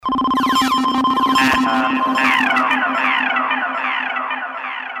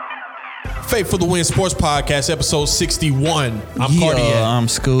Faith for the Win Sports Podcast, episode 61. I'm Cardiac. I'm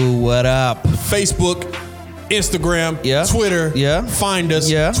School. What up? Facebook, Instagram, Twitter. Find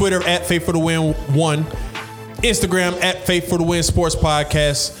us. Twitter at Faith for the Win 1. Instagram at Faith for the Win Sports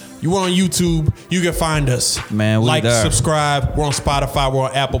Podcast. You are on YouTube. You can find us. Man, we like, there. Subscribe. We're on Spotify. We're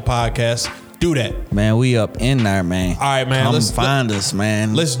on Apple Podcasts. Do that. Man, we up in there, man. All right, man. Come find us,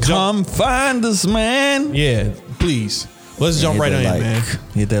 man. Come find us, man. Yeah, please. Let's jump right in, man.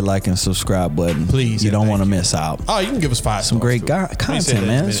 Hit that like and subscribe button. Please. You don't want to miss out. Oh, you can give us 5 Some great content,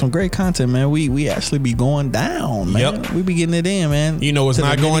 man. Some great content, man. We actually be going down, man. Yep. We be getting it in, man. You know what's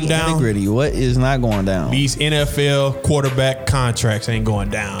not going down? Gritty. What is not going down? These NFL quarterback contracts ain't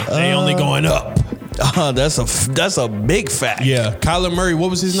going down. They only going up. That's a big fact. Yeah. Kyler Murray, what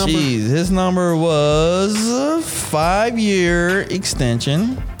was his number? Jeez, his number was a 5-year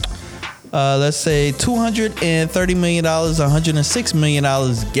extension. Let's say $230 million, $106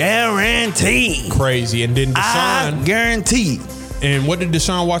 million guaranteed. Crazy. And then Deshaun. Guaranteed. And what did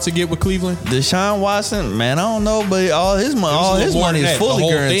Deshaun Watson get with Cleveland? Deshaun Watson, man, I don't know, but all his money is fully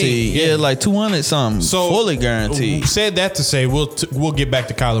guaranteed. Yeah, like 200 something. So fully guaranteed. Said that to say we'll get back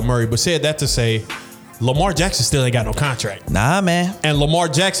to Kyler Murray, but said that to say Lamar Jackson still ain't got no contract. Nah, man. And Lamar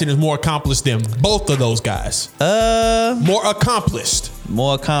Jackson is more accomplished than both of those guys. More accomplished.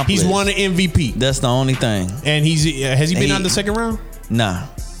 He's won an MVP. That's the only thing. And has he been on the second round? Nah.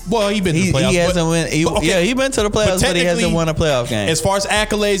 Well, he been to the playoffs. He hasn't won. He been to the playoffs, but he hasn't won a playoff game. As far as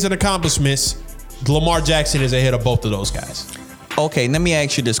accolades and accomplishments, Lamar Jackson is ahead of both of those guys. Okay, let me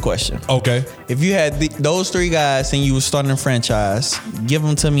ask you this question. Okay. If you had those three guys and you were starting a franchise, give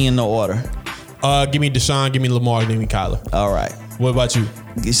them to me in the order. Give me Deshaun, give me Lamar, give me Kyler. All right. What about you?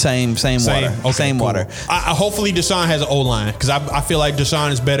 Same water. Okay, same cool. water. Hopefully Deshaun has an O-line because I feel like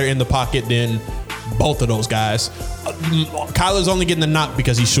Deshaun is better in the pocket than both of those guys. Kyler's only getting the knock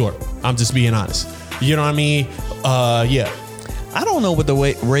because he's short. I'm just being honest. You know what I mean? Yeah. I don't know what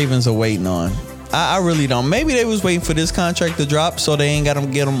the Ravens are waiting on. I really don't. Maybe they was waiting for this contract to drop so they ain't got to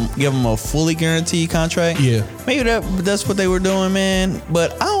give them a fully guaranteed contract. Yeah. Maybe that's what they were doing, man.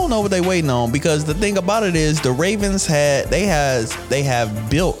 But I don't know what they waiting on because the thing about it is the Ravens have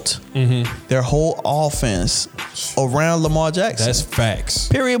built their whole offense around Lamar Jackson. That's facts.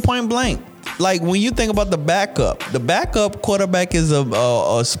 Period, point blank. Like when you think about the backup quarterback is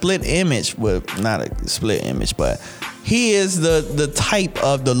a split image. Well, not a split image, but he is the type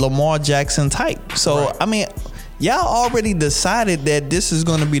of the Lamar Jackson type. So, right. I mean, y'all already decided that this is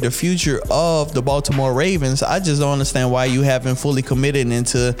going to be the future of the Baltimore Ravens. I just don't understand why you haven't fully committed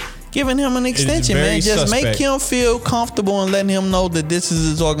into giving him an extension, man. Just make him feel comfortable and letting him know that this is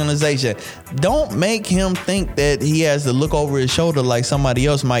his organization. Don't make him think that he has to look over his shoulder like somebody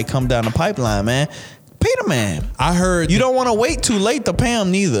else might come down the pipeline, man. Pay the man. I heard you don't want to wait too late to pay him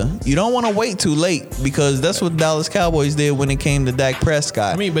neither. You don't want to wait too late because that's what Dallas Cowboys did when it came to Dak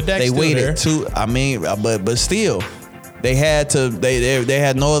Prescott. I mean, but Dak's they waited still there. too. I mean, but still, they had to. They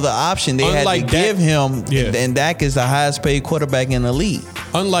had no other option. They Unlike had to give him. Yeah. And Dak is the highest paid quarterback in the league.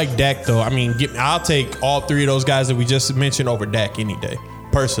 Unlike Dak, though, I mean, I'll take all three of those guys that we just mentioned over Dak any day.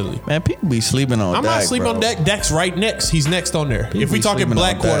 Personally, man, people be sleeping on Dak. I'm not sleeping on Dak. Dak's right next. He's next on there. People if we talking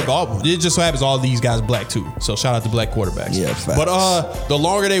black quarterback, it just so happens all these guys black too. So shout out to black quarterbacks. Yeah, facts. But the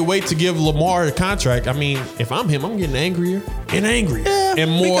longer they wait to give Lamar a contract, I mean, if I'm him, I'm getting angrier and angrier and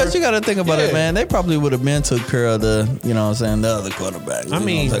more. Because you got to think about it, man. They probably would have been took care of the, you know what I'm saying, the other quarterback. I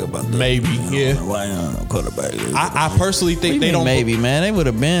mean, maybe, yeah. Why quarterback? I personally think they don't. Maybe, man, they would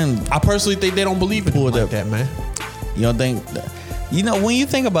have been. I personally think they don't believe in like that, man. You don't think? You know, when you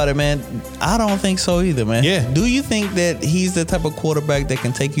think about it, man, I don't think so either, man. Yeah. Do you think that he's the type of quarterback that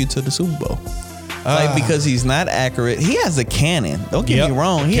can take you to the Super Bowl? Like, because he's not accurate. He has a cannon. Don't get me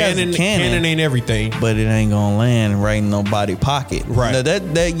wrong. He has a cannon. Cannon ain't everything. But it ain't going to land right in nobody's pocket. Right. Now,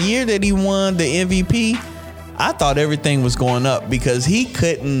 that year that he won the MVP, I thought everything was going up because he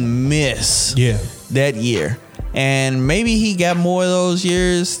couldn't miss that year. And maybe he got more of those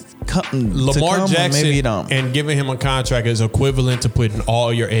years. Lamar Jackson maybe don't. And giving him a contract is equivalent to putting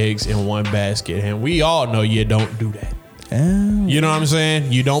all your eggs in one basket. And we all know you don't do that. You know what I'm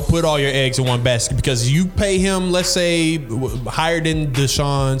saying? You don't put all your eggs in one basket because you pay him, let's say, higher than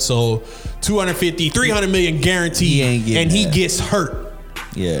Deshaun, so $250, $300 million guaranteed, and he gets hurt.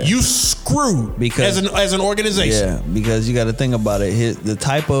 Yeah, you screwed because as an organization. Yeah, because you got to think about it. The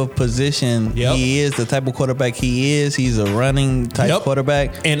type of position he is, the type of quarterback he is. He's a running type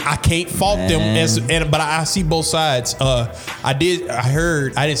quarterback, and I can't fault them. But I see both sides. I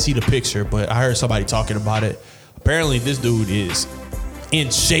didn't see the picture, but I heard somebody talking about it. Apparently, this dude is in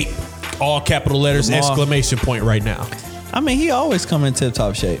shape. All capital letters, exclamation point right now. I mean, he always come in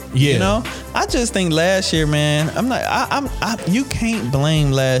tip-top shape. Yeah. You know? I just think last year, man, you can't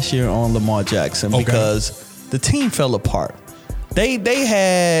blame last year on Lamar Jackson because the team fell apart. They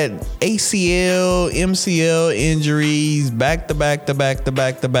had ACL, MCL injuries back to back. They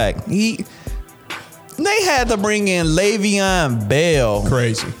had to bring in Le'Veon Bell.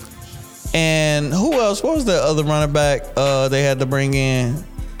 Crazy. And who else? What was the other running back they had to bring in?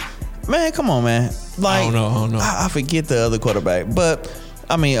 Man, come on, man. Like, I don't know. I forget the other quarterback. But,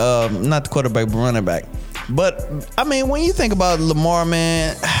 I mean, not the quarterback, but running back. But, I mean, when you think about Lamar,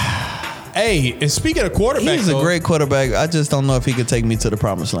 man. Hey, and speaking of quarterback, he's a great quarterback. I just don't know if he could take me to the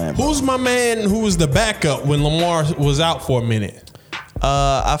promised land. Bro. Who's my man who was the backup when Lamar was out for a minute?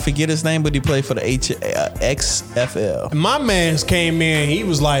 I forget his name, but he played for the XFL. My man's came in. He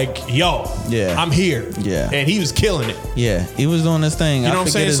was like, "Yo, yeah, I'm here." Yeah, and he was killing it. Yeah, he was doing his thing. You know I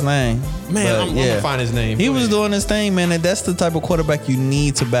forget his name. Man, I'm gonna find his name. He was doing his thing, man, and that's the type of quarterback you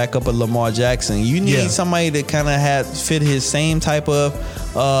need to back up a Lamar Jackson. You need somebody that kind of fit his same type of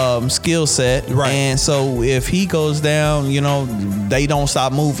skill set. Right. And so if he goes down, you know, they don't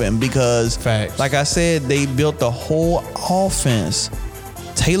stop moving because, facts. Like I said, they built the whole offense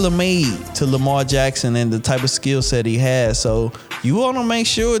tailor-made to Lamar Jackson and the type of skill set he has. So you want to make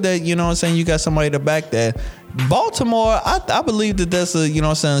sure that, you know what I'm saying, you got somebody to back that. Baltimore, I believe that that's a, you know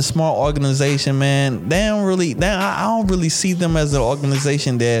what I'm saying, smart organization, man. I don't really see them as an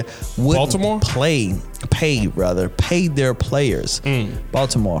organization that would pay their players.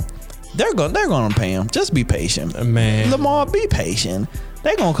 Baltimore. They're gonna pay him. Just be patient. Man. Lamar, be patient.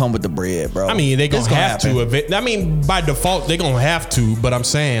 They're gonna come with the bread, bro. I mean, they're gonna have to. I mean, by default, they're gonna have to. But I'm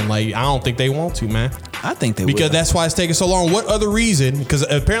saying, like, I don't think they want to, man. I think they because will. That's why it's taking so long. What other reason? Because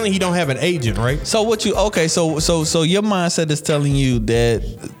apparently he don't have an agent, right? So what you? Okay, so your mindset is telling you that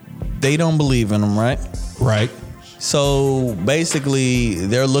they don't believe in him, right? Right. So basically,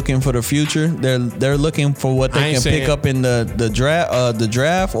 they're looking for the future. They're looking for what they can pick up in the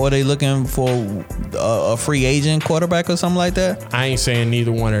draft, or they looking for a free agent quarterback or something like that. I ain't saying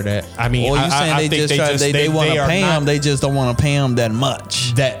neither one or that. I mean, or you saying they want to pay him? They just don't want to pay him that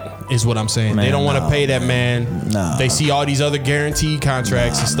much. That is what I'm saying. Man, they don't want to pay that man. No. They see all these other guaranteed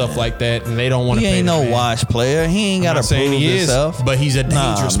contracts and stuff like that, and they don't want to pay. He ain't no wash player. He ain't got to prove himself. But he's a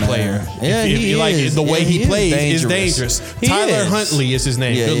dangerous player. Yeah, he is. The way he plays is dangerous. Tyler Huntley is his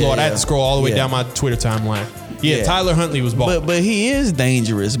name. Good Lord, I had to scroll all the way down my Twitter timeline. Yeah, Tyler Huntley was balling. But he is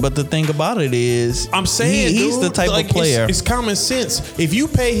dangerous. But the thing about it is, I'm saying he's the type of player. It's common sense. If you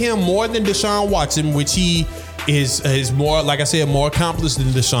pay him more than Deshaun Watson, which he is more, like I said, more accomplished than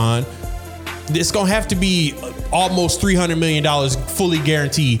Deshaun, it's gonna have to be almost $300 million fully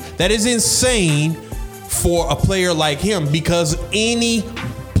guaranteed. That is insane for a player like him because any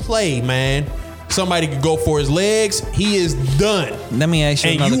play, man, somebody could go for his legs. He is done. Let me ask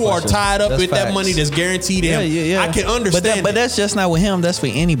you another question. And you are tied up with that money that's guaranteed to him. Yeah. I can understand. But that's just not with him. That's for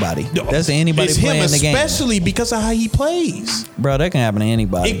anybody. That's for anybody playing the game. Especially because of how he plays. Bro, that can happen to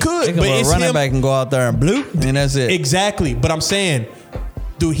anybody. It could. But a running back can go out there and bloop, and that's it. Exactly. But I'm saying,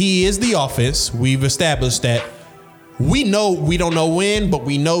 dude, he is the offense. We've established that. We know we don't know when, but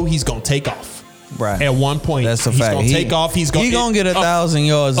we know he's going to take off. Right. At one point, that's a he's fact. Gonna take off. He's gonna get 1,000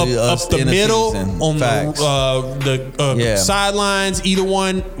 yards up the middle on Facts. the sidelines, either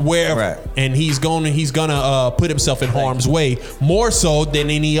one, wherever. Right. And he's gonna put himself in harm's way more so than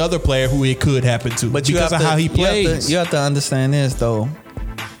any other player who it could happen to. But because of how he plays, you have to understand this though.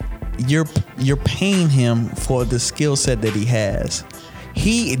 You're paying him for the skill set that he has.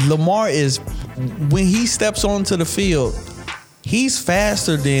 Lamar is, when he steps onto the field, he's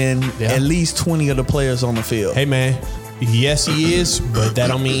faster than at least 20 of the players on the field. Hey man, yes he is, but that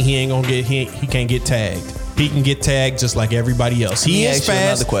don't mean he can't get tagged. He can get tagged just like everybody else. He is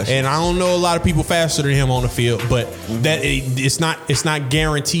fast, and I don't know a lot of people faster than him on the field, but it's not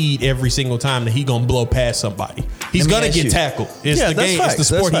guaranteed every single time that he gonna blow past somebody. He's gonna get tackled. It's the game. Facts. It's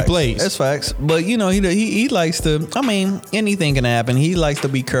the sport he plays. That's facts. But you know he likes to. I mean, anything can happen. He likes to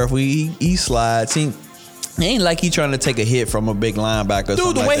be careful. He slides. It ain't like he trying to take a hit from a big linebacker.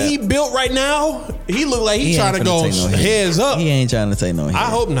 Dude, the way he built right now, he look like he trying to go heads up. He ain't trying to take no hit. I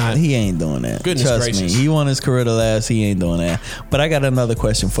hope not. He ain't doing that. Goodness gracious. Trust me. He want his career to last. He ain't doing that. But I got another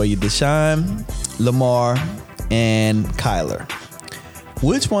question for you. Deshaun, Lamar, and Kyler.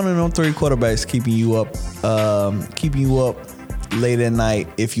 Which one of them three quarterbacks keeping you up late at night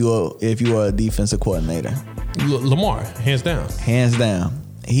if you are a defensive coordinator? Lamar, hands down. Hands down.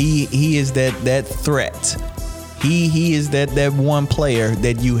 He is that threat. He is that one player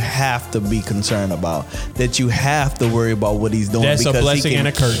that you have to be concerned about, that you have to worry about what he's doing. That's because a blessing he can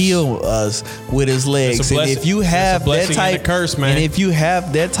and a curse. Kill us with his legs. And if you have that type, and a curse, man. and if you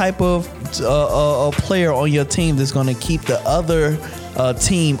have that type of a player on your team that's going to keep the other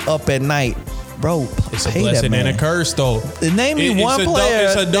team up at night, bro, it's a blessing and a curse, though. Name me one player.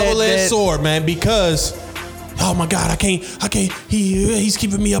 It's a double-edged sword, man, because. Oh my God, I can't. He's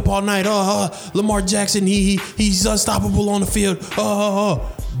keeping me up all night. Lamar Jackson, he's unstoppable on the field.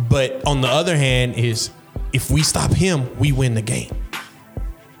 But on the other hand, is if we stop him, we win the game.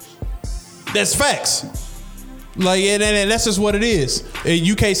 That's facts. Like, and that's just what it is.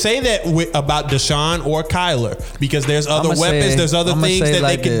 You can't say that about Deshaun or Kyler because there's other weapons, there's other things that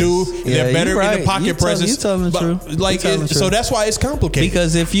they can do. Yeah, they're better in the pocket presence. You telling the truth. Like, so that's why it's complicated.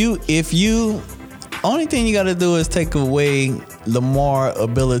 Because if you only thing you got to do is take away Lamar's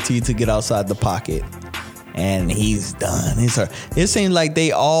ability to get outside the pocket, and he's done. He's hurt. It seems like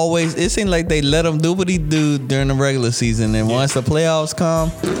they let him do what he do during the regular season, and once the playoffs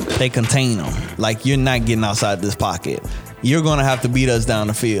come, they contain him. Like, you're not getting outside this pocket. You're gonna have to beat us down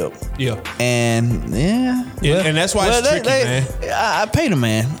the field. Yeah, and and that's why it's tricky, man. I pay the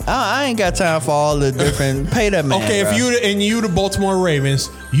man. I ain't got time for all the different. Pay that man. Okay, bro. if you the Baltimore Ravens,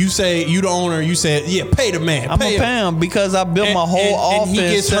 you say you the owner. You said, yeah, pay the man. I'm gonna pay him because I built my whole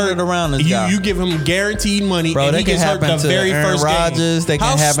offense centered around this guy. You give him guaranteed money, bro. and That he can gets hurt happen the to very Aaron first Rodgers. game. That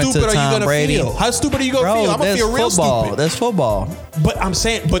can happen to Tom Brady. How stupid are you gonna feel? I'm gonna feel real football. stupid. That's football. But I'm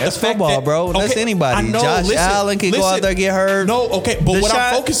saying, that's football, bro. That's anybody. I know, Josh Allen can go out there and get hurt. No, okay, but what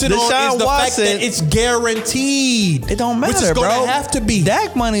I'm focusing on is the fact that it's guaranteed. It don't matter, which is bro. Gonna have to be.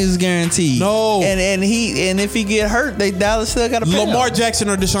 Dak money is guaranteed. No, and if he get hurt, Dallas still got to pay Lamar him. Jackson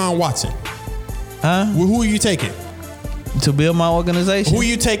or Deshaun Watson. Huh? Who are you taking? To build my organization. Who are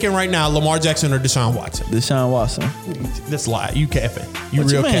you taking right now, Lamar Jackson or Deshaun Watson? Deshaun Watson. That's a lie. You capping. You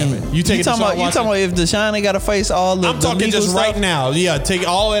real capping. You talking about if Deshaun ain't got to face all the I'm talking legal just stuff? right now. Yeah, take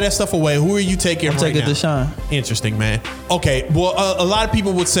all of that stuff away. Who are you taking I'm right taking now? Deshaun. Interesting, man. Okay, well, a lot of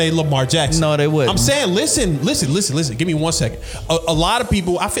people would say Lamar Jackson. No, they wouldn't. I'm saying, listen. Give me 1 second. A lot of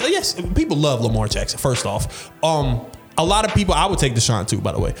people, I feel, yes, people love Lamar Jackson, first off. A lot of people, I would take Deshaun too,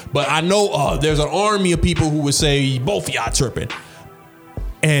 by the way. But I know there's an army of people who would say both of y'all tripping.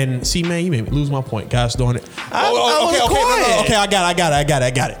 And see, man, you made me lose my point. Guys doing it. Okay, I got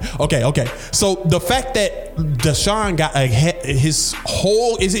it. Okay. So the fact that Deshaun got his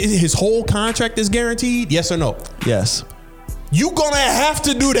whole contract is guaranteed, yes or no? Yes. You gonna have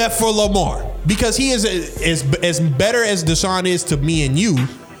to do that for Lamar because he is as better as Deshaun is to me and you.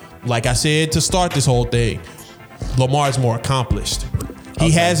 Like I said to start this whole thing, Lamar's more accomplished. He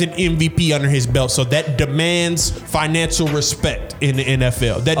has an MVP under his belt, so that demands financial respect in the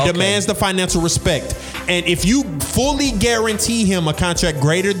NFL. That demands the financial respect. And if you fully guarantee him a contract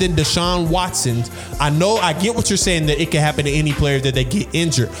greater than Deshaun Watson's, I get what you're saying, that it can happen to any player that they get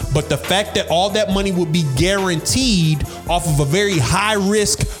injured. But the fact that all that money would be guaranteed off of a very high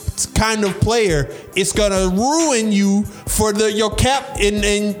risk kind of player, it's gonna ruin you for your cap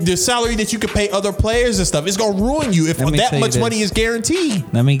and the salary that you could pay other players and stuff. It's gonna ruin you if that much money is guaranteed.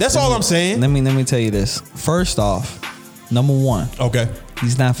 That's all I'm saying. Let me tell you this. First off, number one. Okay.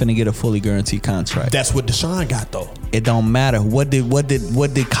 He's not finna get a fully guaranteed contract. That's what Deshaun got though. It don't matter. What did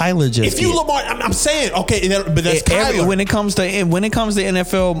Kyler just If you get? Lamar, I'm saying, okay, but that's Kyler. When it comes to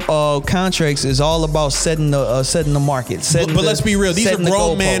NFL contracts, it's all about setting the market. But let's be real. These are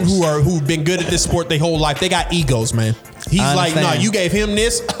grown men who've been good at this sport their whole life. They got egos, man. He's like, no, you gave him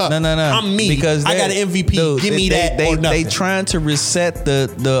this. No. I'm me because I got an MVP. Dude, give me that or nothing. They trying to reset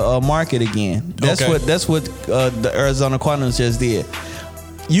the market again. That's what the Arizona Cardinals just did.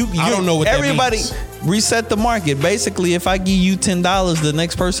 I don't know what everybody that means. Reset the market. Basically, if I give you $10, the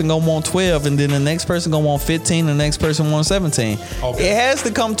next person gonna want 12, and then the next person gonna want 15, the next person want 17. Okay. It has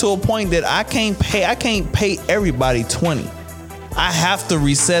to come to a point that I can't pay everybody 20. I have to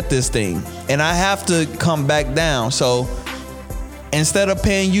reset this thing, and I have to come back down. So instead of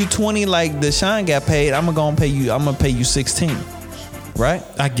paying you 20 like Deshaun got paid, I'm gonna pay you 16, right?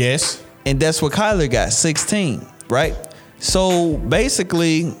 I guess. And that's what Kyler got, 16, right? So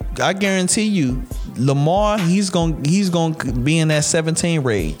basically, I guarantee you, Lamar, he's gonna be in that 17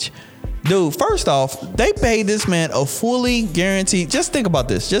 range. Dude, first off, they paid this man a fully guaranteed. Just think about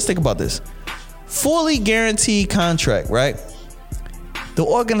this. Fully guaranteed contract, right? The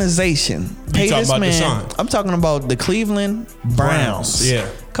organization paid this man. Deshaun. I'm talking about the Cleveland Browns. Yeah.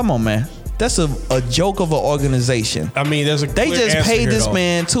 Come on, man. That's a joke of an organization. I mean, they just paid this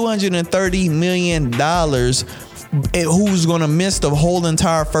man $230 million. Who's gonna miss the whole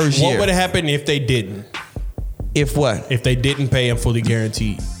entire first year? What would have happened if they didn't? If what? If they didn't pay him fully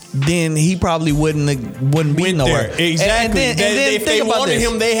guaranteed, then he probably wouldn't be nowhere. There. Exactly. And then if they wanted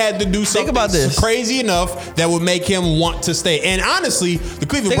him, they had to do something crazy enough that would make him want to stay. And honly, the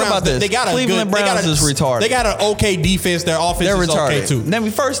Cleveland Browns, they got a Cleveland Browns is retarded. They got an okay defense. Their offense is okay too. Now,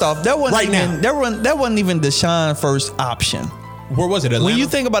 first off, that wasn't Deshaun first option. Where was it? Atlanta? When you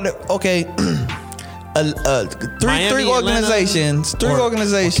think about it, okay. Three organizations.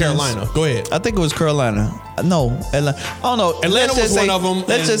 Carolina. Go ahead. I think it was Carolina. No, Atlanta. I don't know. Atlanta was one of them.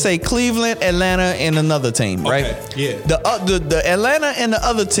 Let's just say Cleveland, Atlanta, and another team, right? Yeah. The Atlanta and the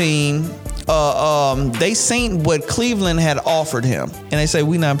other team, they seen what Cleveland had offered him, and they say,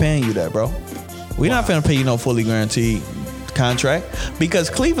 "We not paying you that, bro. We not finna pay you no fully guaranteed contract," because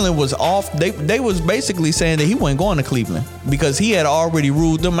Cleveland was off. They was basically saying that he wasn't going to Cleveland because he had already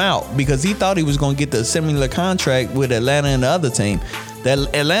ruled them out because he thought he was going to get the similar contract with Atlanta and the other team. That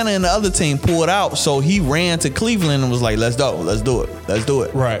Atlanta and the other team pulled out, so he ran to Cleveland and was like, let's do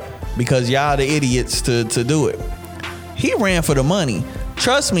it. Right. Because y'all the idiots to do it. He ran for the money.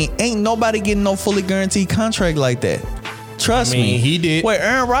 Trust me, ain't nobody getting no fully guaranteed contract like that. Trust me, he did. Wait,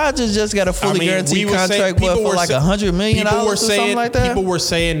 Aaron Rodgers just got a fully guaranteed contract for like $100 million or something like that? People were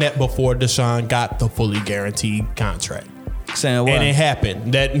saying that before Deshaun got the fully guaranteed contract. Saying what? And it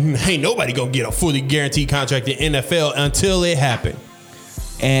happened. That ain't nobody gonna get a fully guaranteed contract in NFL until it happened.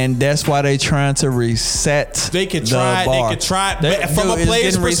 And that's why they trying to reset. They could try. They could try. But from a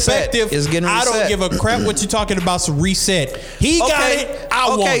player's perspective, I don't give a crap what you're talking about. So reset. He got it. I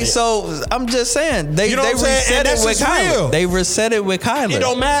want it. Okay, so I'm just saying they reset it with Kyler. They reset it with Kyler. It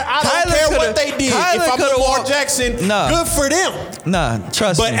don't matter. I don't care what they did. If I'm Lamar Jackson, good for them. Nah,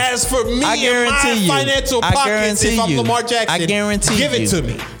 trust me. But as for me and my financial pockets, if I'm Lamar Jackson, give it to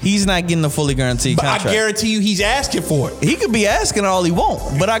me. He's not getting a fully guaranteed contract. I guarantee you, he's asking for it. He could be asking all he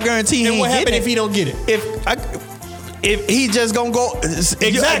wants, but I guarantee you. And what happens if he don't get it? If he just gonna go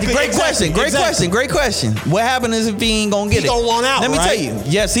exactly. Great question. What happens if he ain't gonna get it? He gonna want out. Let me tell you.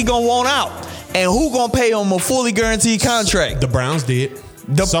 Yes, he gonna want out. And who gonna pay him a fully guaranteed contract? The Browns did.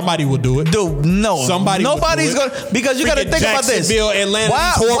 Somebody will do it. Nobody's gonna, because you got to think about this. Jacksonville, Atlanta,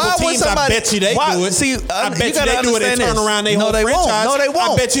 these horrible teams. I bet you they do it. See, I bet you they do it. They turn around their whole franchise. No, they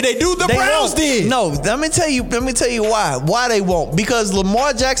won't. I bet you they do. The Browns did. No, let me tell you why. Why they won't? Because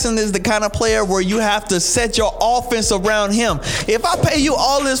Lamar Jackson is the kind of player where you have to set your offense around him. If I pay you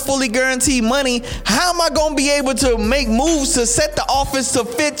all this fully guaranteed money, how am I gonna be able to make moves to set the offense to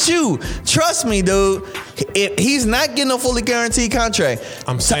fit you? Trust me, dude. If he's not getting a fully guaranteed contract.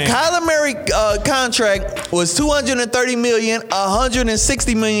 I'm saying Kyler Murray contract was $230 million,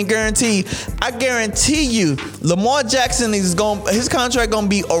 $160 million guaranteed. I guarantee you, Lamar Jackson his contract gonna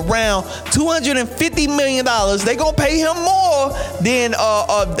be around $250 million. They gonna pay him more than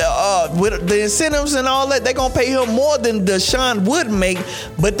with the incentives and all that. They gonna pay him more than Deshaun would make,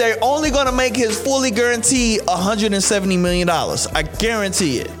 but they're only gonna make his fully guaranteed $170 million. I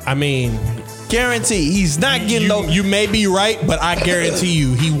guarantee it. I mean, guarantee he's not getting no. You may be right, but I guarantee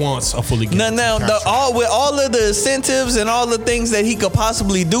you he wants a fully guaranteed contract. With all of the incentives and all the things that he could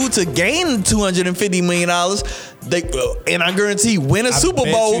possibly do to gain $250 million, and I guarantee win a Super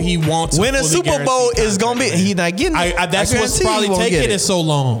Bowl. He wants win a Super Bowl is gonna be. He's not getting it. That's what's probably taking it so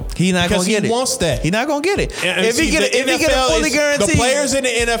long. He's not gonna get it. He wants that. He's not gonna get it. If he get a fully guaranteed, the players in the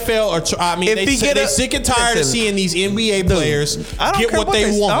NFL are. I mean, they sick and tired of seeing these NBA players get what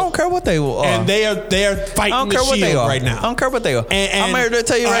they want. I don't care what they want. And they are fighting the shield right now. I don't care what they are. I'm here to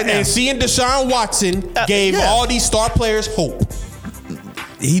tell you right now. And seeing Deshaun Watson gave all these star players hope.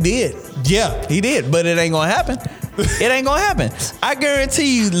 He did. Yeah, he did. But it ain't gonna happen. It ain't gonna happen. I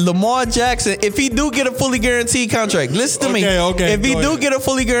guarantee you, Lamar Jackson, if he do get a fully guaranteed contract, listen to me. If he do get a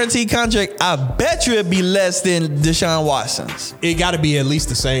fully guaranteed contract, I bet you it'd be less than Deshaun Watson's. It got to be at least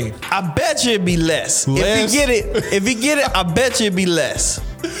the same. I bet you it'd be less. If he get it, I bet you it'd be less.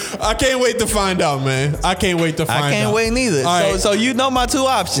 I can't wait to find out, man. I can't wait neither. So you know my two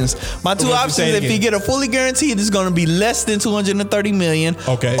options. My two options, if he get a fully guaranteed, it's going to be less than $230 million.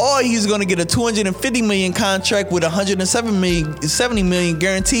 Okay. Or he's going to get a $250 million contract with $170 million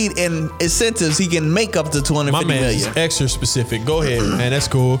guaranteed and incentives. He can make up to $250 million. My man is extra specific. Go ahead, man. That's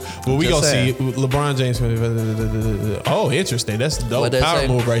cool. Well, we going to see LeBron James. Oh, interesting. That's the dope power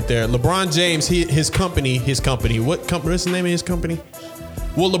move right there. LeBron James, his company. What company? What's the name of his company?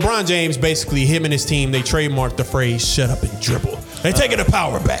 Well, LeBron James, basically, him and his team, they trademarked the phrase "shut up and dribble." They taking the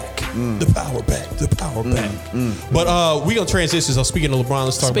power back, the power back. But we gonna transition. So speaking of LeBron,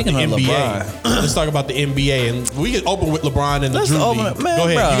 let's talk about the NBA. Let's talk about the NBA, and we can open with LeBron and the Drew League. Man, go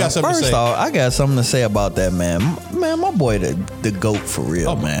ahead, bro, you got something to say. First off, I got something to say about that, man. Man, my boy, the GOAT for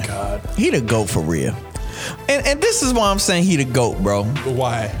real, man. Oh my God, he the GOAT for real. And this is why I'm saying he the GOAT, bro.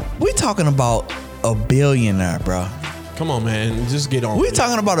 Why? We talking about a billionaire, bro. Come on, man. Just get on. We're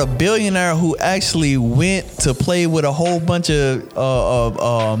talking about a billionaire who actually went to play with a whole bunch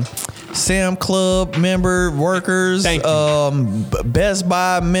of Sam Club member workers. Thank you. Best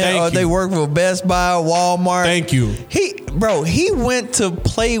Buy they work for Best Buy, Walmart. Thank you. He went to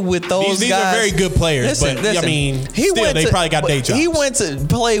play with those These guys. are very good players, Listen, I mean, they probably got day jobs. He went to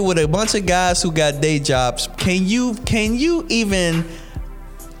play with a bunch of guys who got day jobs. Can you even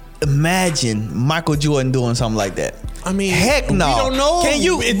imagine Michael Jordan doing something like that? I mean, heck no. We don't know. Can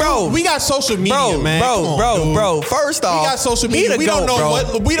you, bro? We got social media, man. Bro. First off, we got social media. We don't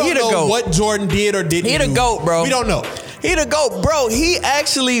know what Jordan did or didn't. He the GOAT, bro. We don't know. He the GOAT, bro. He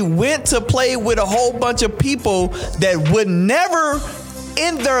actually went to play with a whole bunch of people that would never,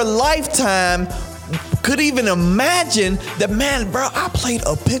 in their lifetime, could even imagine that, man, bro, I played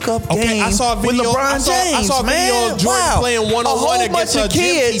a pickup game I saw a video, with LeBron James, I saw a video of Jordan playing one-on-one against a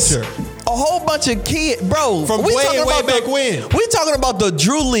gym teacher. A whole bunch of kids, bro. From way back when. We talking about the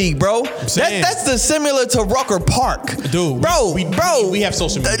Drew League, bro. That's the similar to Rucker Park, dude. Bro, we have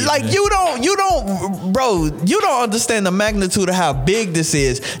social media. Like man. you don't understand the magnitude of how big this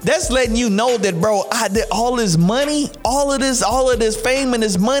is. That's letting you know that, bro. I did all this money, all of this fame and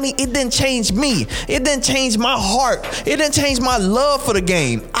this money. It didn't change me. It didn't change my heart. It didn't change my love for the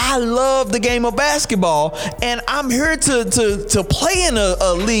game. I love the game of basketball, and I'm here to play in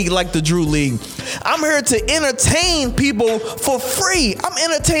a league like the Drew League. I'm here to entertain people for free. I'm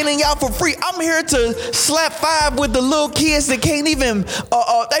entertaining y'all for free. I'm here to slap five with the little kids that can't even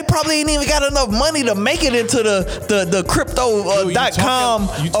they probably ain't even got enough money to make it into the crypto.com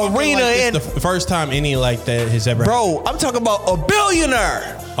arena. Like and the first time any like that has ever happened. I'm talking about a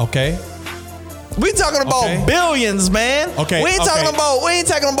billionaire. Okay. We talking about billions, man. Okay. We ain't talking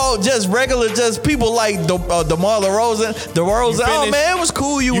about just regular, just people like DeMar DeRozan. Oh man, it was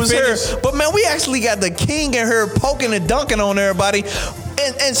cool you was here. But man, we actually got the king in here poking and dunking on everybody.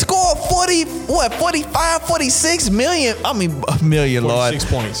 And score 45, 46 million. I mean, a million,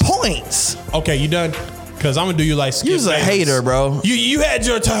 46 Lord. Points. Okay, you done? Because I'm going to do you like Skip. You's a hater, bro. You had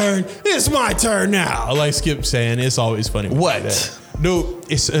your turn. It's my turn now. Like Skip saying, it's always funny. What? Dude,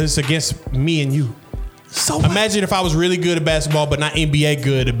 it's against me and you. So imagine if I was really good at basketball, but not NBA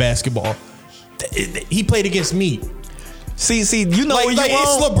good at basketball. He played against me. See, you know where you wrong.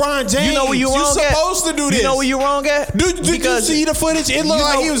 It's LeBron James. You know where you wrong You're supposed to do this. You know where you wrong at? Did you see the footage? It looked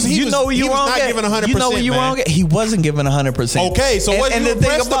like he was not giving 100%. You know where you wrong at? He wasn't giving 100%. Okay, so what you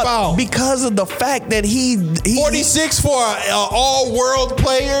impressed about? Because of the fact that he 46 for an all-world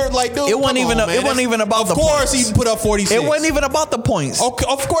player, like dude. It wasn't even about the points. Of course, he put up 46. It wasn't even about the points. Okay,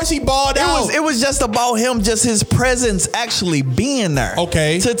 of course, he balled out. It was just about him, just his presence actually being there.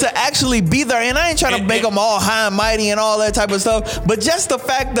 Okay, to actually be there, and I ain't trying to make him all high and mighty and all that type of stuff. But just the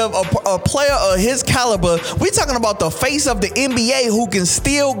fact of a player of his caliber, we talking about the face of the NBA who can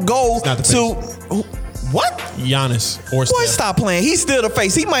still go to. What? Giannis or Steph. Boy, stop playing. He's still the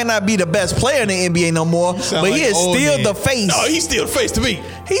face. He might not be the best player in the NBA no more, but he is still the face. No, he's still the face to me.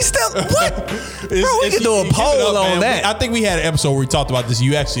 He's still what? Bro, we can do a poll on that. I think we had an episode where we talked about this.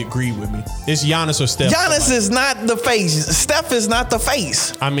 You actually agreed with me. It's Giannis or Steph. Giannis is not the face. Steph is not the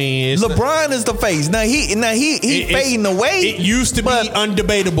face. I mean, LeBron is the face. Now he fading away. It used to be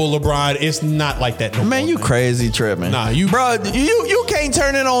undebatable. LeBron, it's not like that no more. Man, you crazy tripping. Nah, bro, you can't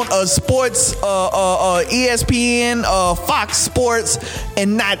turn it on a sports ESPN, Fox Sports,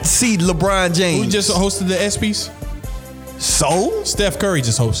 and not see LeBron James. Who just hosted the ESPYs? So? Steph Curry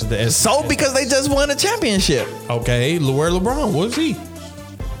just hosted the ESPYs. So because they just won a championship. Okay, where LeBron? What was he?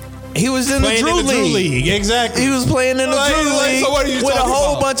 He was in the Drew League. Exactly. He was playing in the Drew League so what are you with a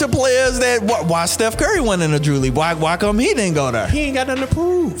whole bunch of players that. Why Steph Curry went in the Drew League? Why come he didn't go there? He ain't got nothing to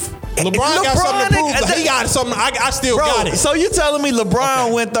prove. LeBron got something to prove. He got something. I still got it. So you telling me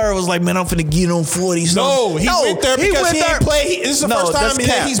LeBron went there and was like, man, I'm finna get on 40. No, he went there because he didn't play. This is the first time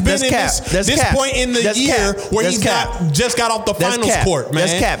he's been in this point in the year where he's just got off the finals court, man.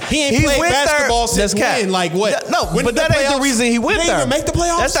 That's cap. He ain't played basketball since when? Like what? No, but that ain't the reason he went there. They didn't even make the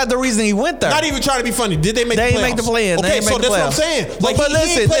playoffs? That's not the reason he went there. Not even trying to be funny. Did they make the playoffs? They didn't make the play-in. Okay, so that's what I'm saying. Like he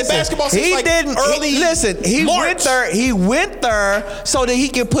didn't play basketball since like early March. He went there so that he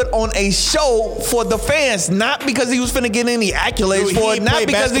could put on a show for the fans, not because he was finna get any accolades for it, not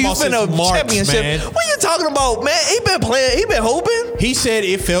because he was finna championship. Man. What are you talking about, man? He been playing. He been hooping. He said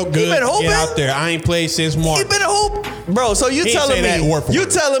it felt good to get out there. I ain't played since March. He been a hoop. Bro, so you He ain't say that word for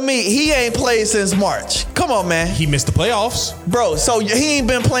word. telling me he ain't played since March? Come on, man. He missed the playoffs. Bro, so he ain't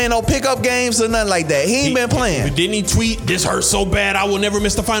been playing no pickup games or nothing like that. He ain't been playing. Didn't he tweet, "This hurts so bad, I will never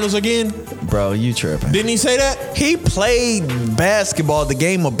miss the finals again"? Bro, you tripping. Didn't he say that? He played basketball, the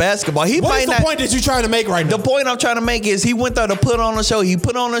game of basketball. What is the point that you're trying to make right now? The point I'm trying to make is he went there to put on a show. He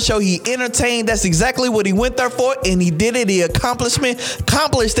put on a show. He entertained. That's exactly what he went there for, and he did it. He accomplished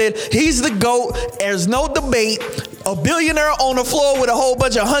it. He's the GOAT. There's no debate. A billionaire on the floor with a whole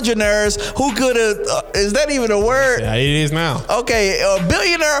bunch of hundredaires who could have, is that even a word? Yeah, it is now. Okay, a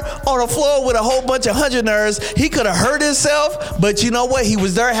billionaire on the floor with a whole bunch of hundredaires. He could have hurt himself, but you know what? He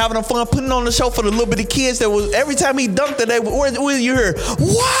was there having fun, putting on the show for the little bitty kids. That was every time he dunked it, where you hear,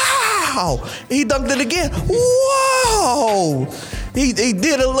 wow! He dunked it again. Wow! He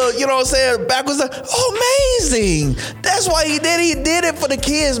did a little, you know what I'm saying, backwards. Amazing. That's why he did. He did it for the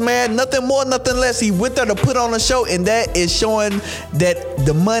kids, man. Nothing more, nothing less. He went there to put on a show, and that is showing that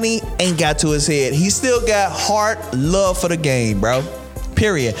the money ain't got to his head. He still got heart, love for the game, bro.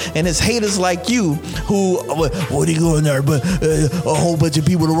 Period. And it's haters like you who, what are you going there? But a whole bunch of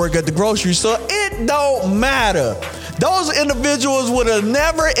people to work at the grocery store. It don't matter. Those individuals would have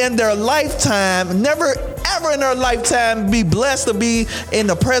never in their lifetime, never ever in their lifetime be blessed to be in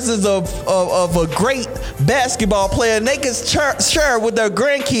the presence of a great basketball player. And they can share with their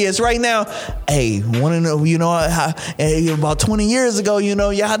grandkids right now. Hey, want to know, you know, about 20 years ago, you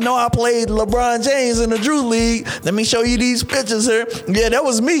know, y'all know I played LeBron James in the Drew League. Let me show you these pictures here. Yeah, that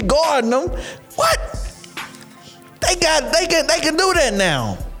was me guarding them. What? They can do that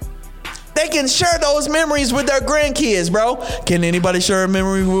now. They can share those memories with their grandkids, bro. Can anybody share a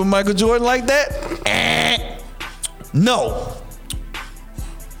memory with Michael Jordan like that? No.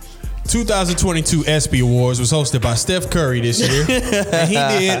 2022 ESPY Awards was hosted by Steph Curry this year, and he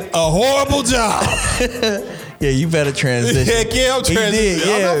did a horrible job. Yeah, you better transition. Heck yeah, I'm transitioning.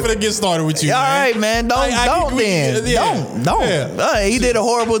 Yeah. I'm not gonna get started with you. All right, man. Don't. Yeah. He did a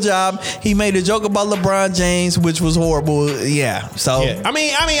horrible job. He made a joke about LeBron James, which was horrible. Yeah. So. Yeah. I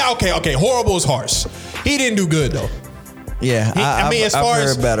mean, okay. Horrible is harsh. He didn't do good though. Yeah. As far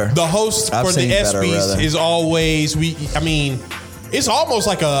as better. The host for the ESPYs is always it's almost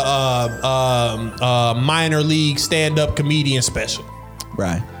like a minor league stand-up comedian special.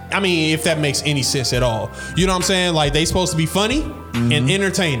 Right. I mean, if that makes any sense at all. You know what I'm saying? Like, they supposed to be funny and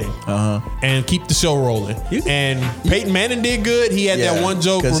entertaining and keep the show rolling. And Peyton Manning did good. He had that one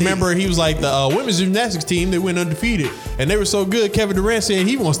joke. Remember, he was like, the women's gymnastics team, they went undefeated. And they were so good, Kevin Durant said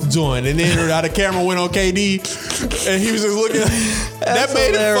he wants to join. And then the camera went on KD, and he was just looking. That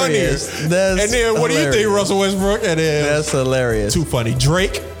made it funnier. And then, what do you think, Russell Westbrook? And then, that's hilarious. Too funny.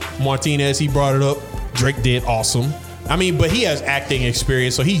 Drake Martinez, he brought it up. Drake did awesome. I mean, but he has acting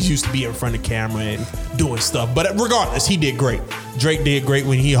experience, so he's used to being in front of camera and doing stuff. But regardless, he did great. Drake did great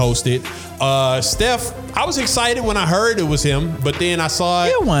when he hosted. Steph, I was excited when I heard it was him, but then I saw it.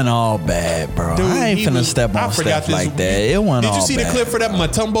 It wasn't all bad, bro. Dude, I ain't finna step on Steph like that. It wasn't all bad. Did you see the clip for that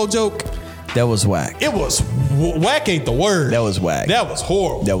Mutombo joke? That was whack. It was whack ain't the word. That was whack. That was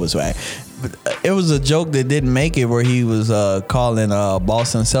horrible. That was whack. It was a joke that didn't make it, where he was calling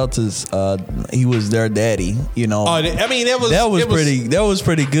Boston Celtics. He was their daddy, you know. I mean, that was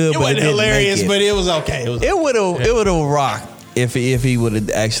pretty good. It wasn't hilarious, but it was okay. It would have rocked if he would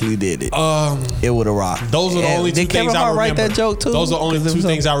have actually did it. It would have rocked. Those are the only two things I remember. Write that joke too? Those are the only two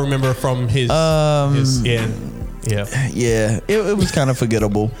things I remember from his. Yeah. It was kind of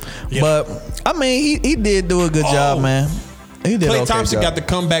forgettable, but I mean, he did do a good job, man. He did. Klay Thompson got the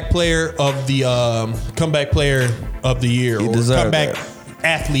comeback player of the year, or comeback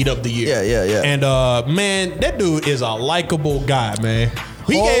athlete of the year. Yeah. And man, that dude is a likable guy, man.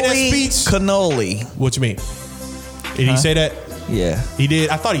 He gave that speech. Cannoli. What you mean? Did he say that? Yeah, he did.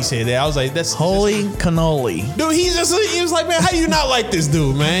 I thought he said that. I was like, "That's holy cannoli." Dude, he was like, "Man, how do you not like this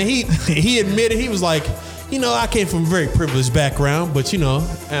dude, man?" He admitted, he was like, "You know, I came from a very privileged background, but you know,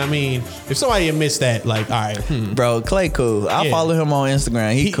 I mean, if somebody admits that, like, all right, bro, Klay cool. I follow him on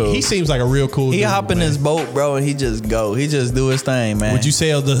Instagram. He cool. He seems like a real cool dude. He hop in his boat, bro, and he just go. He just do his thing, man. Would you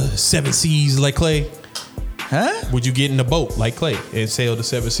sail the 7 seas like Klay? Huh? Would you get in a boat like Klay and sail the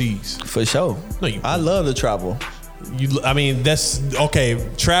 7 seas? For sure. No, you. I love to travel. I mean, that's okay.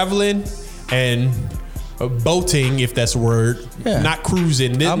 Traveling and boating, if that's a word. Yeah. Not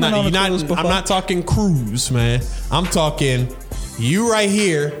cruising. I'm not talking cruise, man. I'm talking you right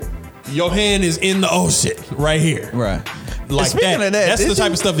here. Your hand is in the ocean right here. Right. Like speaking that. Of that, that's the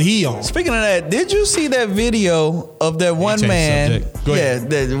type of stuff that he on. Speaking of that, did you see that video of that one man? Go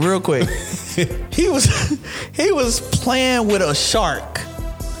ahead. Yeah, real quick. he was playing with a shark.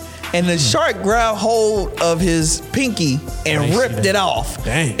 and the shark grabbed hold of his pinky and ripped it off.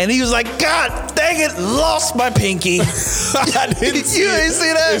 Dang. And he was like, God dang it, lost my pinky. I didn't see You ain't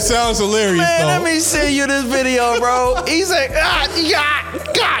see that? It sounds hilarious, Man, though. let me send you this video, bro. He's like,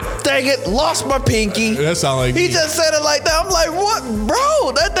 God dang it, lost my pinky. That sound like He me. just said it like that. I'm like, what?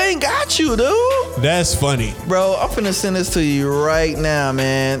 Bro, that thing got you, dude. That's funny. Bro, I'm finna send this to you right now,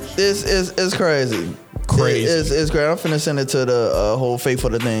 man. This is crazy. Crazy. It's great. I'm finna send it to the whole Faithful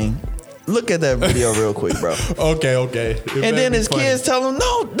the thing. Look at that video real quick, bro. Okay. And then his kids tell him,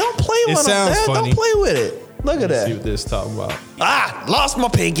 no, don't play with him. sounds Dad. funny. Don't play with it. Look at Let's that. see what this is talking about. Lost my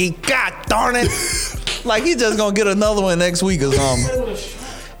pinky. God darn it. Like he just gonna get another one next week or something.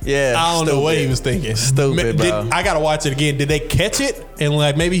 Yeah. I don't know what he was thinking. Stupid, bro. I gotta watch it again. Did they catch it? And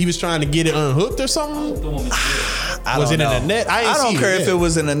like maybe he was trying to get it unhooked or something? Was it in the net? I don't care if it it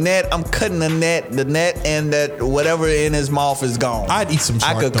was in the net. I'm cutting the net, and that whatever in his mouth is gone. I'd eat some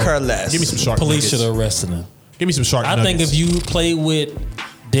shark. I could though. care less. Give me some shark. Police nuggets. should have arrested him. Give me some shark. I think nuggets. if you play with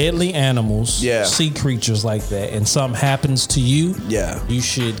deadly animals, Yeah. sea creatures like that, and something happens to you, Yeah. you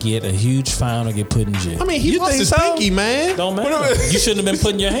should get a huge fine or get put in jail. I mean, he You lost think his so? pinky, man. Don't matter. You shouldn't have been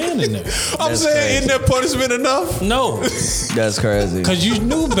putting your hand in there. I'm That's saying, crazy. isn't that punishment enough? No, That's crazy. because you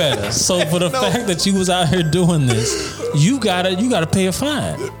knew better. So for the No. fact that you was out here doing this, you gotta pay a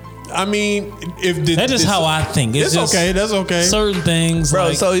fine. I mean, if the, That's just how I think. It's just okay. That's okay. Certain things, Bro,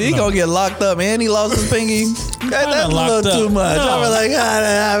 like, so he no. gonna get locked up and he lost his pinky? That's a locked little up. too much. No. I'm like,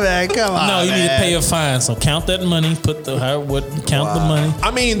 man, come on. No, you need to man. pay a fine. So count that money. Count the money.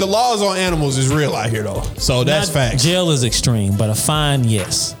 I mean, the laws on animals is real out here, though. So that's Not- facts. Jail is extreme, but a fine,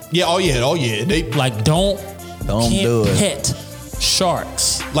 yes. Yeah. Oh yeah. They Like don't Don't can't do it. pet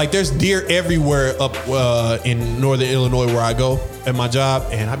sharks. like there's deer everywhere up in northern Illinois where I go at my job,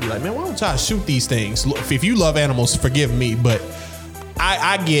 and I'd be like, man, why don't y'all shoot these things? Look, if you love animals, forgive me, but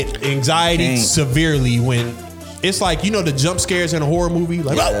I get anxiety Can't. severely when it's like, you know, the jump scares in a horror movie,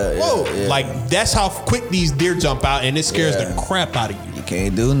 like whoa, yeah. like that's how quick these deer jump out, and it scares Yeah. the crap out of you. You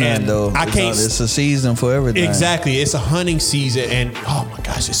can't do nothing And though. I can't- It's a season for everything. Exactly. It's a hunting season, and oh my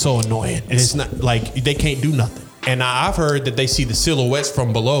gosh, it's so annoying. And it's not like they can't do nothing. And I've heard that they see the silhouettes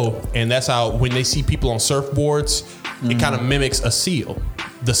from below, and that's how when they see people on surfboards, it kind of mimics a seal.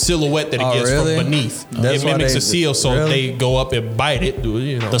 The silhouette that it Oh, gets really? from beneath, That's it why mimics they- a seal. So really? they go up and bite it,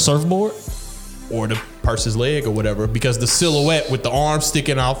 you know, The surfboard? or the person's leg or whatever, because the silhouette with the arms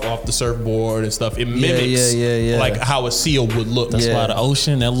sticking off the surfboard and stuff, it mimics yeah. like how a seal would look. That's Yeah. why the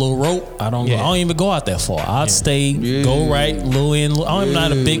ocean, that little rope, I don't even go out that far. I'd stay, go right, little in. I'm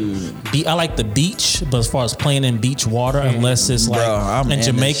not a big I like the beach, but as far as playing in beach water, unless it's like Bro, I'm in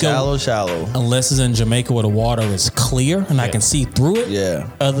Jamaica, shallow. unless it's in Jamaica where the water is clear and I can see through it. Yeah.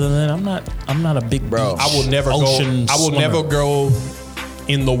 Other than that, I'm not a big Bro, beach I will never ocean go. I will swimmer. never go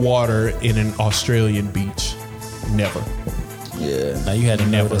in the water in an Australian beach. Never. Yeah. Now you had to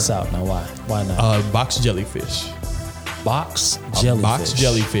narrow this out. Now why? Why not? Box jellyfish. Box jellyfish. Box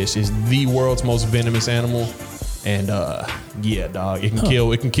jellyfish is the world's most venomous animal, and yeah, dog, it can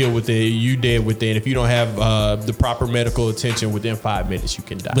kill. It can kill within. You dead within. If you don't have the proper medical attention within 5 minutes, you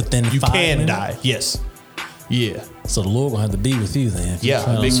can die. Within you 5 can minutes? die. Yes. Yeah. So the Lord gonna have to be with you then. if you're Yeah,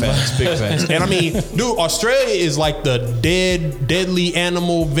 trying big to- facts, big facts. And I mean, dude, Australia is like the deadly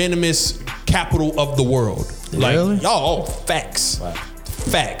animal venomous capital of the world. Like, Really? oh, facts. Wow.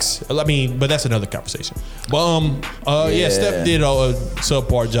 Facts. I mean, but that's another conversation. But yeah, Yeah. Steph did a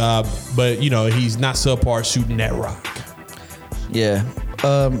subpar job, but you know, he's not subpar shooting that rock. Yeah.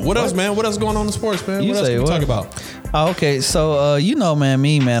 What else, man? What else going on in sports, man? You What else say can we what? talk about? Oh, okay, so you know,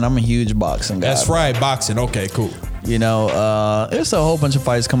 man, I'm a huge boxing guy. That's right, boxing. Okay, cool. You know, there's a whole bunch of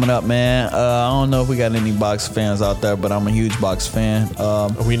fights coming up, man. I don't know if we got any box fans out there, but I'm a huge box fan.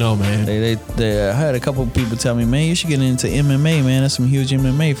 We know, man. I had a couple of people tell me, man, you should get into MMA, man. There's some huge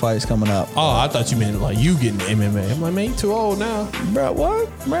MMA fights coming up. Oh, I thought you meant like you getting the MMA. I'm like, man, you too old now. Bro,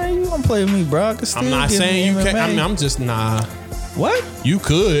 what? Man, you gonna play with me, bro? I can still I'm not get saying you in can't. I MMA. mean, I'm just nah. What? You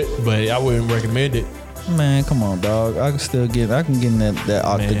could, but I wouldn't recommend it. Man, come on, dog. I can get in that Man,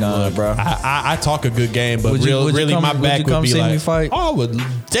 octagon, look, bro. I talk a good game, but Would you really come- my would back you would come be see like, me fight? oh, I would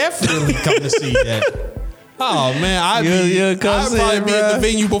definitely come to see that. Oh man, I'd You'll come see probably it, be at the bruh.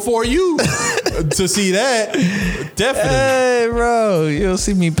 venue before you to see that. Definitely. Hey, bro, you'll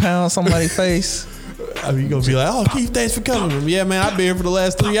see me pound somebody's face. I mean, you gonna be like, oh, Keith, thanks for coming. Yeah, man, I've been here for the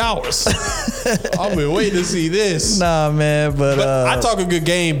last 3 hours. I've been waiting to see this. Nah, man, but I talk a good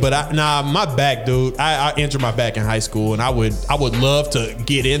game, but my back, dude. I injured my back in high school, and I would love to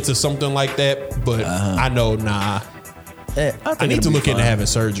get into something like that, but I know, nah. I need to look into having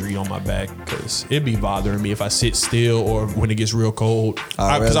surgery on my back because it'd be bothering me if I sit still or when it gets real cold.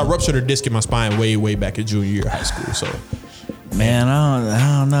 Because I ruptured a disc in my spine way back in junior year of high school. So, man,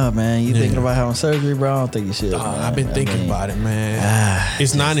 I don't know, man. You thinking about having surgery, bro? I don't think you should. I've been thinking about it, man.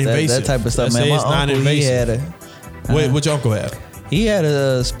 It's non-invasive. That type of stuff, man. My uncle, he had what your uncle have? He had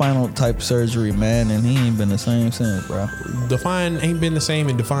a spinal type surgery, man, and he ain't been the same since, bro. Define ain't been the same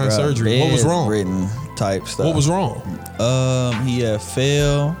in Define surgery. What was wrong? Written type stuff. What was wrong? He had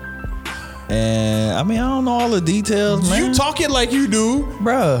failed, and I don't know all the details, man. You talking like you do,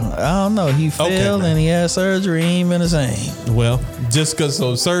 bro. I don't know. He failed and he had surgery. He ain't been the same. Well, just because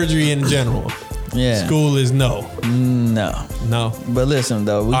of surgery in general. Yeah. School is no. But listen,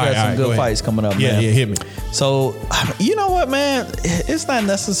 though, we got some good fights coming up, man. Yeah, hit me. So, you know what, man? It's not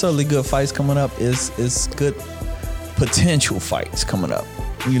necessarily good fights coming up. It's good potential fights coming up.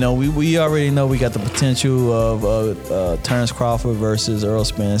 You know, we already know we got the potential of Terrence Crawford versus Errol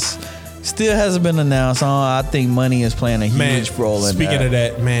Spence. Still hasn't been announced. I think money is playing a huge role in that. Speaking of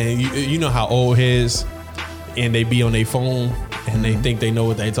that, man, you know how old heads and they be on their phone and they think they know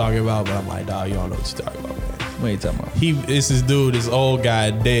what they talking about, but I'm like, dog, you don't know what you're talking about, man. What are you talking about? It's this dude, this old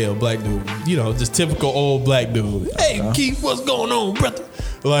guy, Dale, black dude. You know, just typical old black dude. Hey, Keith, what's going on, brother?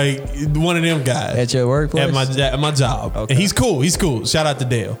 Like one of them guys at your workplace, at my job. Okay. And he's cool. Shout out to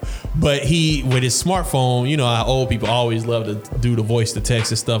Dale. But he, with his smartphone, you know how old people always love to do the voice to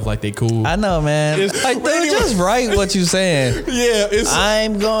text and stuff like they cool. I know, man. Like, dude, just write what you saying. Yeah,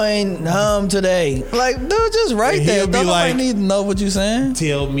 I'm going home today. Like, dude, just write that. Don't nobody need to know what you saying.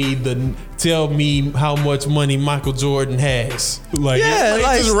 Tell me how much money Michael Jordan has. Like, yeah,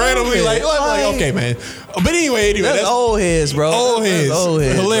 like just randomly, like, okay, man. But anyway, that's old heads, bro. Old heads,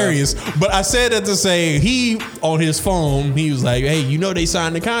 hilarious. Bro. But I said that to say he on his phone, he was like, "Hey, you know they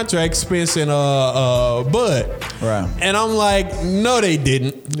signed the contract, Spence and Bud." Right. And I'm like, "No, they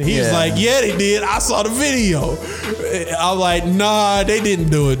didn't." He's like, "Yeah, they did. I saw the video." I'm like, "Nah, they didn't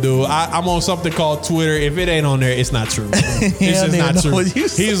do it, dude. I'm on something called Twitter. If it ain't on there, it's not true. It's just not true."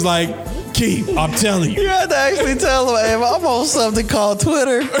 He's like, "Keith, I'm telling you." You had to actually tell him, "Hey, I'm on something called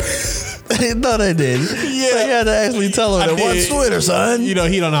Twitter." No, they didn't. Yeah, so you had to actually tell him that. What's Twitter, son? You know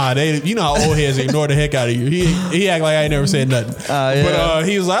he don't know how you know how old heads ignore the heck out of you. He act like I ain't never said nothing. Yeah. But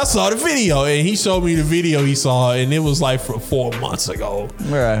he was like, I saw the video, and he showed me the video he saw, and it was like from 4 months ago.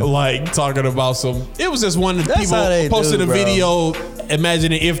 Right. Like talking about some. It was just one of the people posted a video,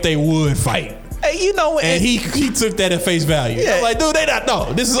 imagining if they would fight. Hey, you know, and he took that at face value. Yeah. I'm like, dude, they not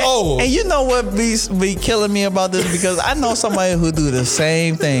know. This is old. And you know what be killing me about this, because I know somebody who do the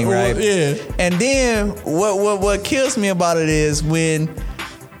same thing, right? Yeah. And then what kills me about it is when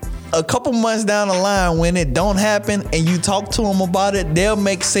a couple months down the line, when it don't happen and you talk to them about it, they'll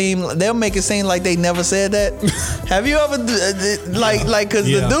make it seem like they never said that. Have you ever because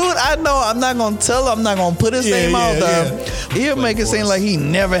the dude, I know, I'm not gonna tell him, I'm not gonna put his name out there. He'll make it seem like he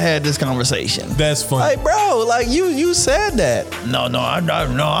never had this conversation. That's funny. Like, bro, like you said that. No,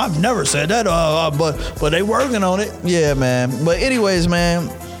 I've never said that. But they working on it. Yeah, man. But anyways, man,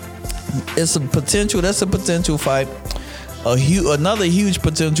 that's a potential fight. Another huge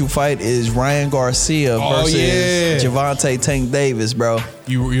potential fight is Ryan Garcia versus Gervonta Tank Davis, bro.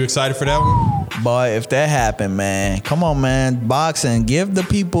 You excited for that one? Boy, if that happened, man, come on, man. Boxing, give the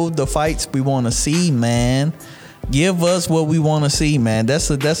people the fights we want to see, man. Give us what we want to see, man. That's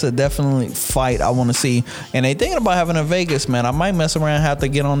a definitely fight I want to see. And they thinking about having a Vegas, man. I might mess around, have to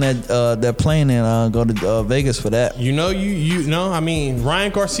get on that plane and go to Vegas for that. You know, I mean,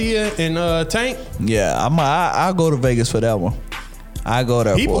 Ryan Garcia and Tank. Yeah, I'll go to Vegas for that one. I go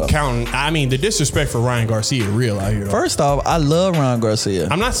there. People counting. I mean, the disrespect for Ryan Garcia real out here. First off, I love Ryan Garcia.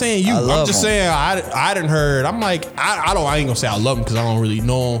 I'm not saying you. I'm just saying I didn't heard. I'm like I ain't gonna say I love him because I don't really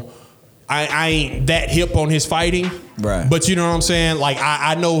know him. I ain't that hip on his fighting, right? But you know what I'm saying. Like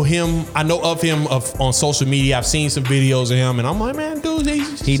I know him. I know of him on social media. I've seen some videos of him, and I'm like, man, dude, he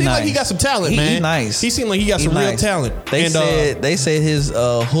seems nice. Like he got some talent, man. He's nice. He seemed like he got some real talent. They said his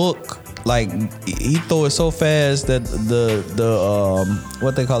hook, like he throw it so fast that the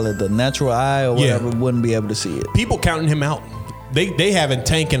what they call it, the natural eye or whatever, wouldn't be able to see it. People counting him out. They haven't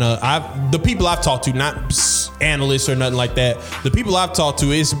Tank in the people I've talked to, not analysts or nothing like that. The people I've talked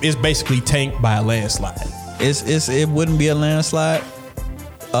to is basically Tank by a landslide. It wouldn't be a landslide.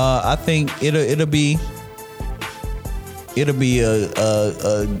 I think it'll be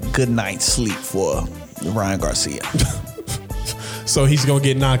a good night's sleep for Ryan Garcia. So he's gonna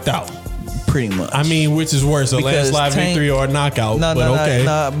get knocked out. Pretty much. I mean, which is worse, a landslide victory or a knockout?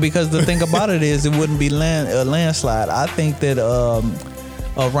 No, because the thing about it is it wouldn't be a landslide. I think that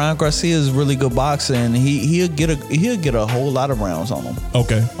Ryan Garcia is really good boxer, and he'll get a whole lot of rounds on him.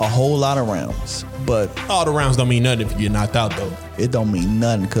 Okay. A whole lot of rounds, but All the rounds don't mean nothing if you get knocked out, though. it don't mean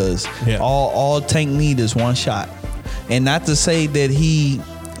nothing because Yeah. all Tank need is one shot, and not to say that he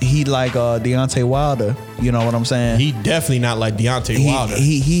like Deontay Wilder. You know what I'm saying? He definitely not like Deontay Wilder.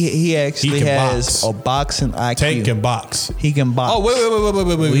 He actually He can has box. a boxing IQ. Tank can box. He can box. Oh,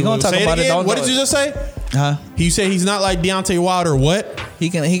 wait. We gonna talk Say about it, again? don't What know did it. you just say? Huh? He said he's not like Deontay Wilder. What? He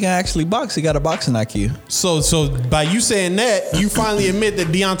can actually box. He got a boxing IQ. So by you saying that, you finally admit that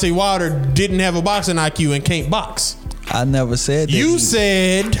Deontay Wilder didn't have a boxing IQ and can't box. I never said that. You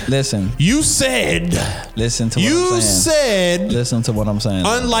said. Listen. You said. Listen to what I'm You saying. said. Listen to what I'm saying.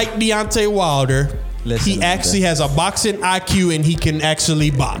 Unlike Deontay Wilder, Listen, he actually has a boxing IQ and he can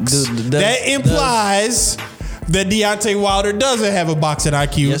actually box. That implies that Deontay Wilder doesn't have a boxing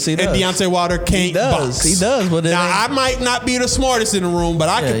IQ. Yes, he does. And Deontay Wilder can't He does. box. He does, but it now ain't- I might not be the smartest in the room, but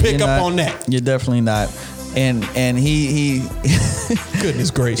I can pick you're up not- on that. You're definitely not. And he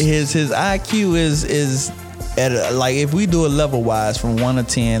Goodness gracious. his IQ is at like if we do it level wise from 1 to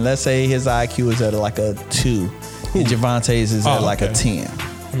 10, let's say his IQ is at like a 2, and Gervonta's is at like a 10.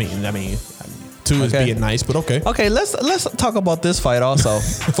 I mean, 2 is Okay. being nice, but okay. Okay, let's talk about this fight also.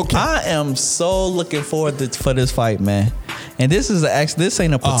 Okay. I am so looking forward for this fight, man. And this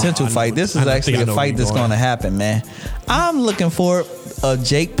ain't a potential I know- fight. This I is think actually I a know fight where that's you're going to going. happen, man. I'm looking for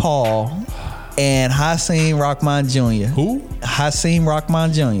Jake Paul and Hasim Rahman Jr. Who? Hasim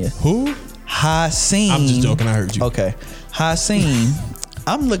Rahman Jr. Who? Hasim. I'm just joking. I heard you. Okay. Hasim.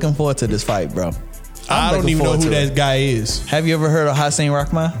 I'm looking forward to this fight, bro. I don't even know who that guy is. Have you ever heard of Hasim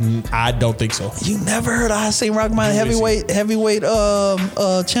Rahman? I don't think so. You never heard of Hasim Rahman, Who is he? heavyweight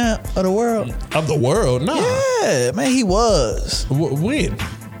champ of the world? Of the world? No. Yeah, man, he was. When?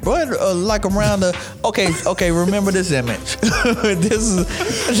 Bro, like around the okay. Remember this image. This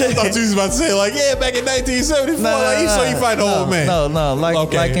is. I thought you was about to say like, yeah, back in 1974, like he saw you fight the old man. No,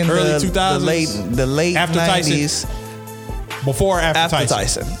 like in early the 2000s, the late after 90s. Before or after After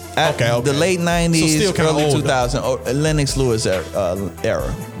Tyson? Tyson. Okay. The late 90s, So still kinda early old, 2000, Lennox Lewis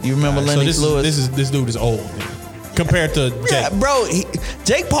era. You remember Lennox Lewis? This dude is old then, compared to Yeah, Jake. bro.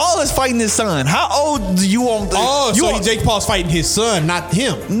 Jake Paul is fighting his son. How old do you want? Oh, you so want, Jake Paul's fighting his son, not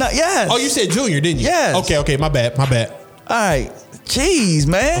him. No, yes. Oh, you said Junior, didn't you? Yes. Okay, my bad. All right. Jeez,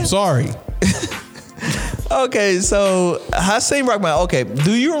 man. I'm sorry. Okay, so Hasim Rahman. Okay,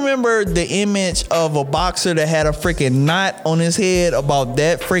 do you remember the image of a boxer that had a freaking knot on his head about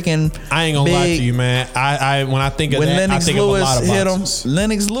that freaking? I ain't gonna lie to you, man. I when I think of When that, Lennox I think Lewis of a lot of hit him, boxers.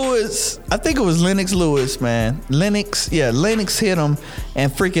 Lennox Lewis, I think it was Lennox Lewis, man. Lennox hit him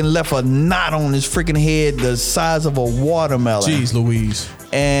and freaking left a knot on his freaking head the size of a watermelon. Jeez Louise.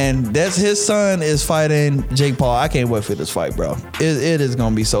 And that's his son is fighting Jake Paul. I can't wait for this fight, bro. It is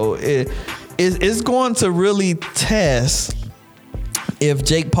gonna be so. It's going to really test if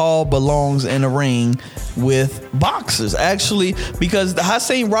Jake Paul belongs in a ring with boxers. Actually, because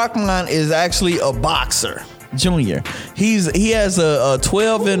Hasim Rahman is actually a boxer. Junior. He has a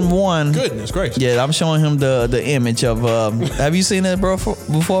 12-1. Goodness gracious. Yeah, I'm showing him the image of. Have you seen that, bro?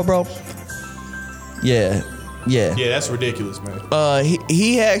 Before, bro? Yeah. Yeah, that's ridiculous, man.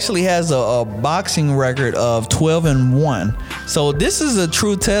 He actually has a boxing record of 12-1. So this is a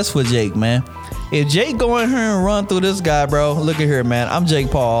true test for Jake, man. If Jake go in here and run through this guy, bro, look at here, man. I'm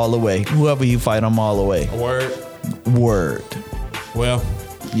Jake Paul all the way. Whoever he fight, I'm all the way. Word. Well,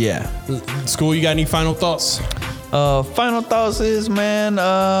 Yeah. School, you got any final thoughts? Final thoughts is, man,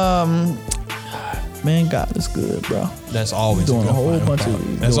 God is good, bro. That's always Doing a good a whole final bunch thought.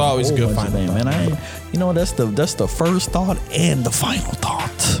 of. That's doing a always a whole good bunch of final things, thought. man. That's the first thought and the final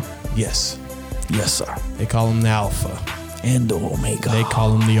thought. Yes. Yes, sir. They call him the Alpha. And the Omega. They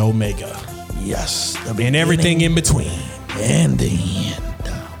call him the Omega. Yes. And everything in between. And the end.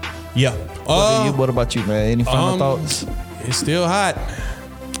 Yeah. What about you, man? Any final thoughts? It's still hot.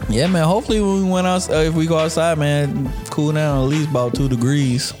 Yeah, man. Hopefully, when we went out, if we go outside, man, cool down at least about 2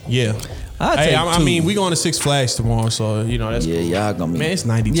 degrees. Yeah. I I mean, we going to Six Flags tomorrow, so you know that's Yeah, y'all gonna be. Man, it's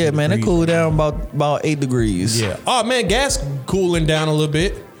 92 Yeah, man, it degrees, cooled down about 8 degrees. Yeah. Oh man, gas cooling down a little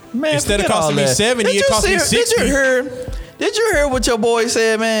bit. Man, Instead of forget all costing me that. 70, it cost me 60. Did you hear what your boy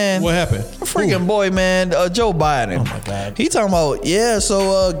said, man? What happened? Freaking boy, man, Joe Biden. Oh my God. He talking about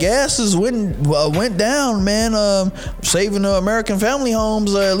so gas went down, man. Saving the American family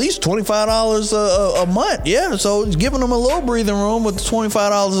homes at least $25 a month. Yeah, so it's giving them a little breathing room with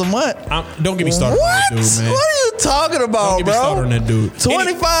 $25 a month. Don't get me started What? on that dude, man. What are you talking about, Don't get me bro? started on that dude.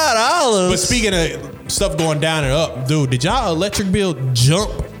 $25. But speaking of stuff going down and up, dude, did y'all electric bill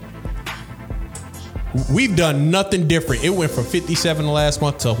jump? We've done nothing different. It went from 57 last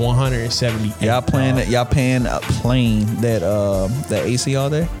month to 178. Y'all paying that AC all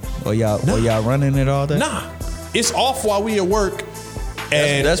day? Or y'all running it all day? Nah, it's off while we at work.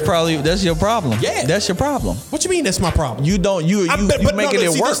 And that's your problem. Yeah, that's your problem. What you mean? That's my problem. You making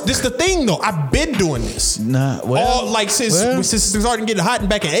it work. This the thing though. I've been doing this. Nah, since it started getting hot and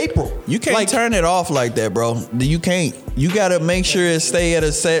back in April. You can't turn it off like that, bro. You can't. You got to make sure it stay at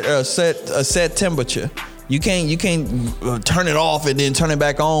a set temperature. You can't turn it off and then turn it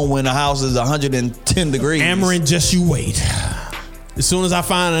back on when the house is 110 degrees. Amarin, just you wait. As soon as I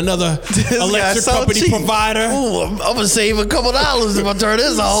find another electric company provider, I'm gonna save a couple dollars if I turn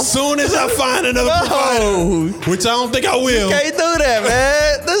this off. As soon as I find another provider, which I don't think I will. You can't do that,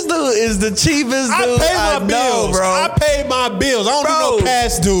 man. This dude is the cheapest dude I pay my bills, bro. I paid my bills. I don't do no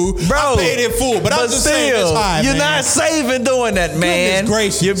past due. I paid it full, but I'm just saying it's high. You're not saving doing that, man.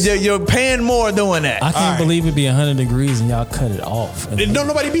 Goodness gracious. You're paying more doing that. I can't believe it be 100 degrees and y'all cut it off. Don't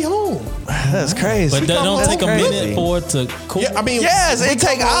nobody be home. That's crazy. But that don't take a minute for it to cool. Yeah, I mean, yes, it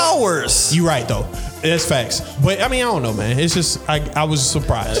take hours. You right though. That's facts. But I mean, I don't know, man. It's just I was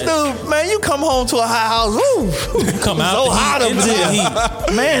surprised. Dude, man, you come home to a hot house. Woo. Come out so hot up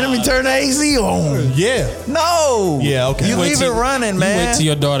there. Man, let me turn the AC on. Yeah. No. Yeah, okay. You leave it running, man. You wait till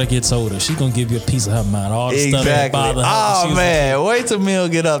your daughter gets older. She's gonna give you a piece of her mind. All the stuff that bother her. Oh man, wait till Mill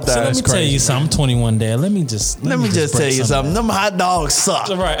get up there. So let me tell you something. I'm 21 Dad. Let me just tell you something. Them hot dogs suck.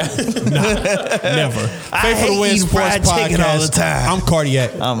 Right. Never. I hate eating fried chicken all the time. I'm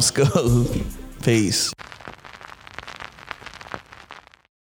Cardiac. I'm Scoob. Peace.